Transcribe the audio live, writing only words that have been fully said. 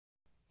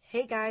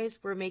Hey guys,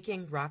 we're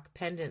making rock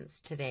pendants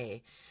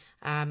today.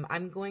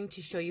 I'm going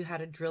to show you how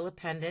to drill a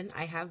pendant.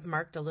 I have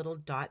marked a little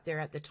dot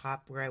there at the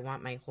top where I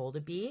want my hole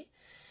to be.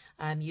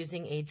 I'm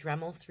using a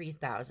Dremel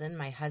 3000.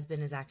 My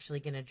husband is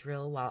actually going to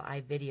drill while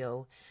I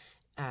video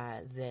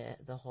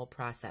the whole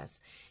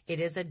process.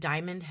 It is a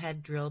diamond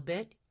head drill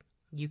bit.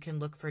 You can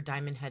look for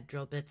diamond head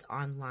drill bits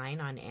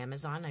online on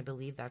Amazon. I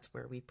believe that's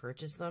where we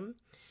purchase them.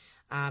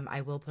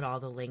 I will put all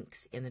the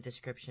links in the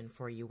description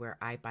for you where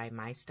I buy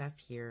my stuff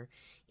here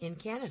in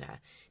Canada.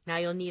 Now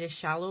you'll need a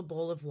shallow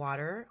bowl of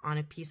water on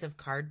a piece of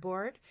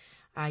cardboard.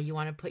 You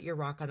want to put your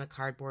rock on the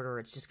cardboard or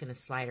it's just going to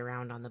slide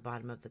around on the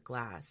bottom of the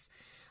glass.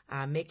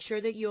 Make sure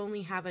that you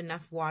only have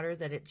enough water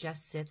that it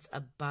just sits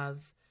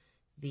above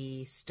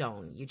the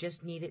stone. You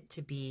just need it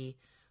to be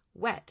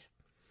wet.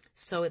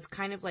 So it's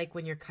kind of like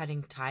when you're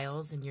cutting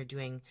tiles and you're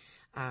doing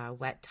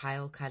wet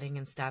tile cutting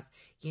and stuff.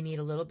 You need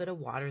a little bit of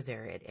water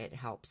there. It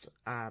helps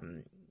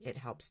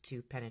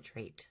to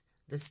penetrate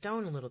the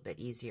stone a little bit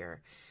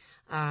easier.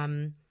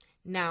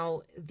 Now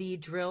the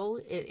drill,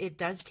 it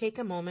does take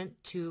a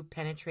moment to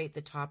penetrate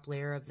the top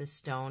layer of the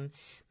stone.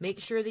 Make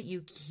sure that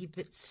you keep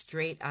it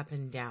straight up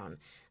and down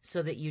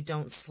so that you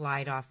don't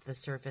slide off the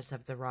surface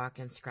of the rock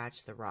and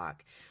scratch the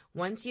rock.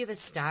 Once you've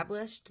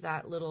established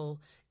that little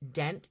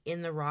dent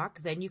in the rock,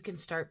 then you can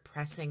start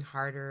pressing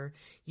harder.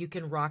 You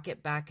can rock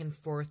it back and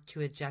forth to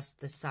adjust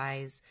the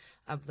size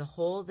of the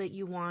hole that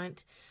you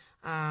want.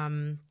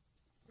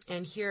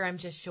 And here I'm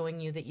just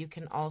showing you that you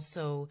can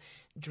also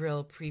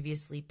drill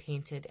previously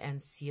painted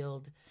and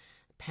sealed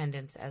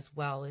pendants as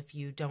well. If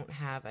you don't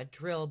have a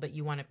drill but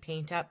you want to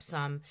paint up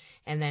some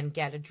and then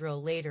get a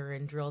drill later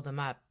and drill them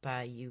up,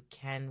 you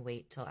can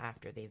wait till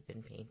after they've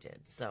been painted.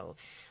 So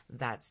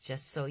that's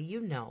just so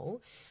you know.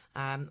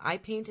 I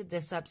painted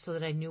this up so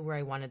that I knew where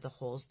I wanted the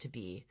holes to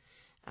be.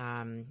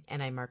 And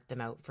I marked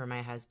them out for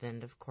my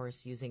husband, of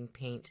course, using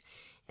paint.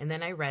 And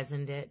then I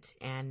resined it,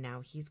 and now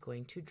he's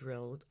going to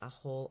drill a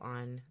hole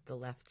on the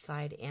left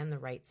side and the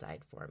right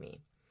side for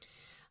me.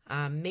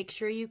 Make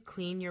sure you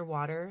clean your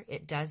water.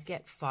 It does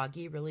get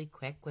foggy really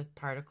quick with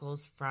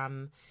particles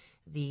from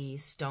the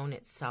stone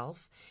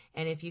itself.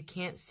 And if you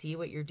can't see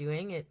what you're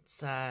doing, it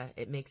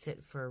makes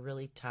it for a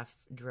really tough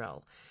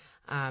drill.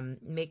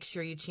 Make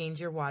sure you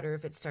change your water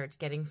if it starts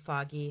getting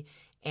foggy,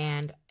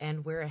 and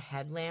wear a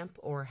headlamp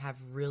or have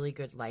really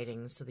good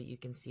lighting so that you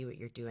can see what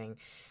you're doing.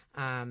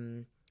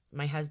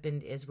 My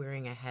husband is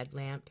wearing a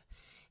headlamp,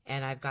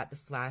 and I've got the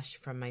flash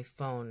from my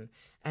phone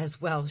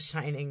as well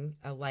shining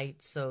a light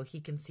so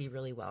he can see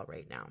really well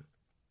right now.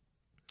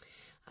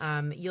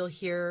 You'll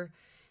hear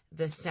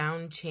the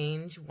sound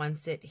change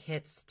once it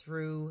hits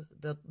through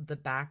the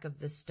back of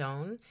the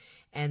stone,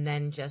 and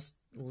then just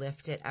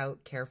lift it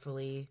out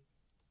carefully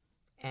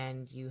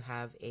and you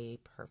have a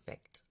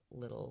perfect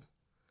little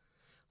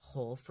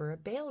hole for a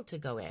bale to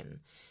go in.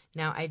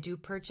 Now, I do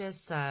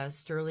purchase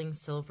sterling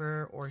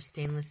silver or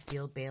stainless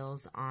steel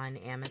bales on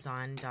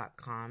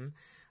Amazon.com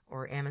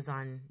or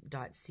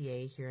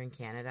Amazon.ca here in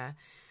Canada.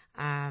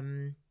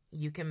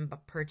 You can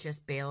purchase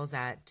bales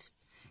at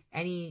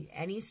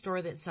any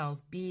store that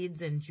sells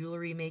beads and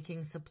jewelry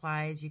making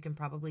supplies. You can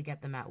probably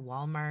get them at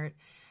Walmart.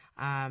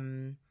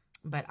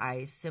 But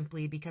I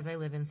simply, because I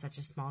live in such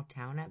a small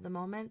town at the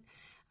moment,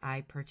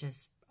 I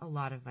purchase a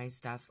lot of my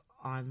stuff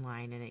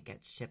online and it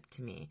gets shipped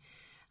to me.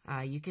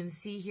 You can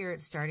see here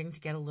it's starting to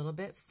get a little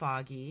bit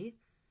foggy.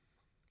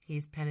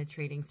 He's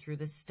penetrating through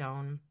the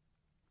stone,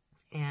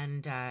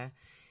 and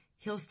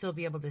he'll still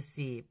be able to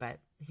see, but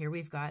here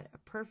we've got a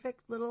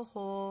perfect little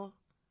hole.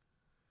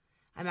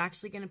 I'm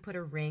actually going to put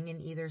a ring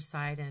in either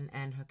side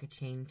and hook a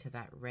chain to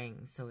that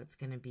ring, so it's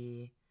going to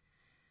be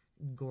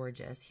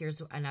gorgeous.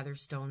 Here's another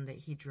stone that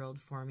he drilled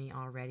for me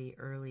already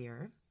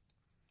earlier.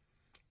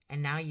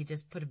 And now you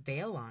just put a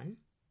bale on.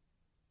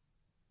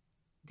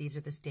 These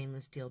are the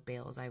stainless steel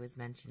bales I was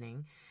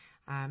mentioning.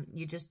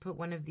 You just put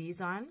one of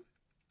these on.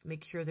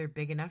 Make sure they're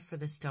big enough for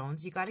the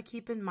stones. You got to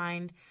keep in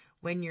mind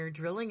when you're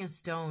drilling a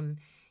stone,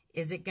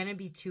 is it going to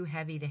be too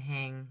heavy to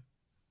hang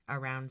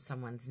around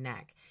someone's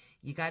neck?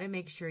 You got to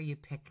make sure you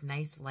pick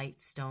nice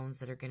light stones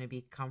that are going to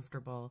be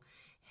comfortable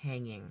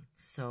hanging.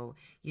 So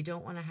you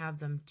don't want to have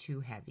them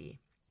too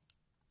heavy.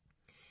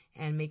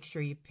 And make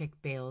sure you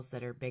pick bales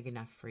that are big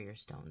enough for your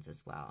stones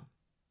as well.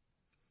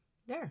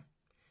 There.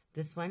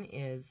 This one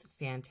is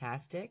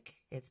fantastic.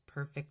 It's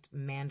perfect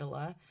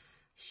mandala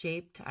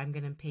shaped. I'm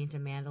going to paint a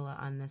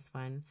mandala on this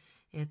one.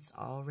 It's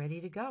all ready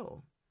to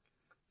go.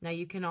 Now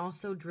you can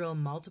also drill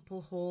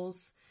multiple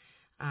holes.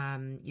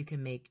 You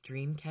can make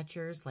dream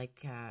catchers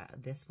like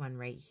this one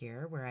right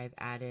here where I've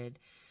added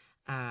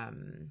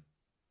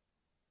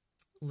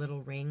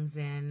little rings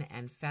in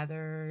and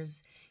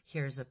feathers.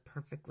 Here's a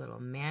perfect little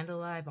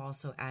mandala. I've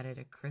also added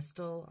a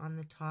crystal on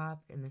the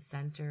top in the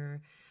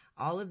center.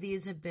 All of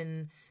these have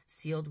been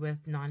sealed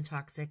with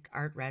non-toxic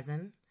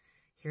ArtResin.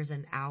 Here's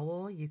an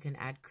owl. You can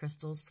add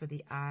crystals for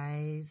the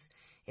eyes.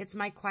 It's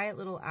my quiet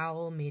little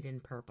owl made in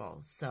purple.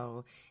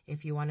 So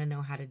if you want to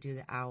know how to do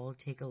the owl,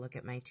 take a look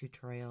at my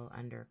tutorial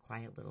under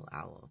quiet little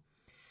owl.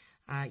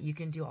 You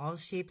can do all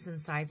shapes and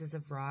sizes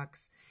of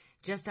rocks.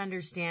 just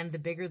understand the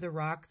bigger the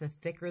rock, the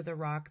thicker the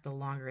rock, the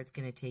longer it's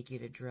going to take you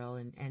to drill,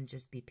 and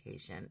just be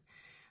patient.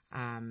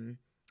 And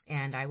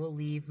I will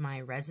leave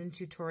my resin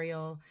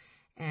tutorial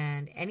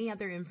and any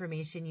other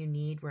information you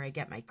need where I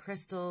get my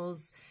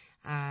crystals,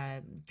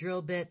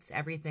 drill bits,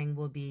 everything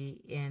will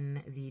be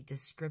in the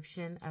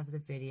description of the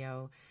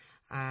video.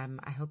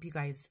 I hope you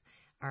guys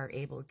are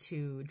able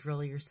to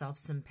drill yourself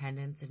some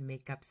pendants and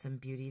make up some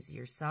beauties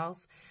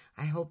yourself.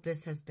 I hope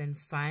this has been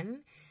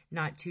fun,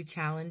 not too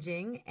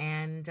challenging,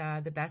 and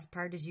the best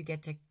part is you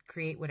get to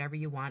create whatever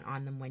you want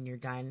on them when you're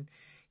done.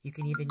 You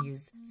can even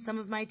use some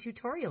of my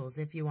tutorials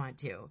if you want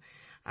to.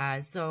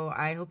 So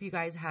I hope you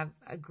guys have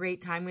a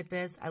great time with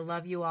this. I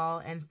love you all,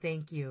 and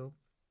thank you.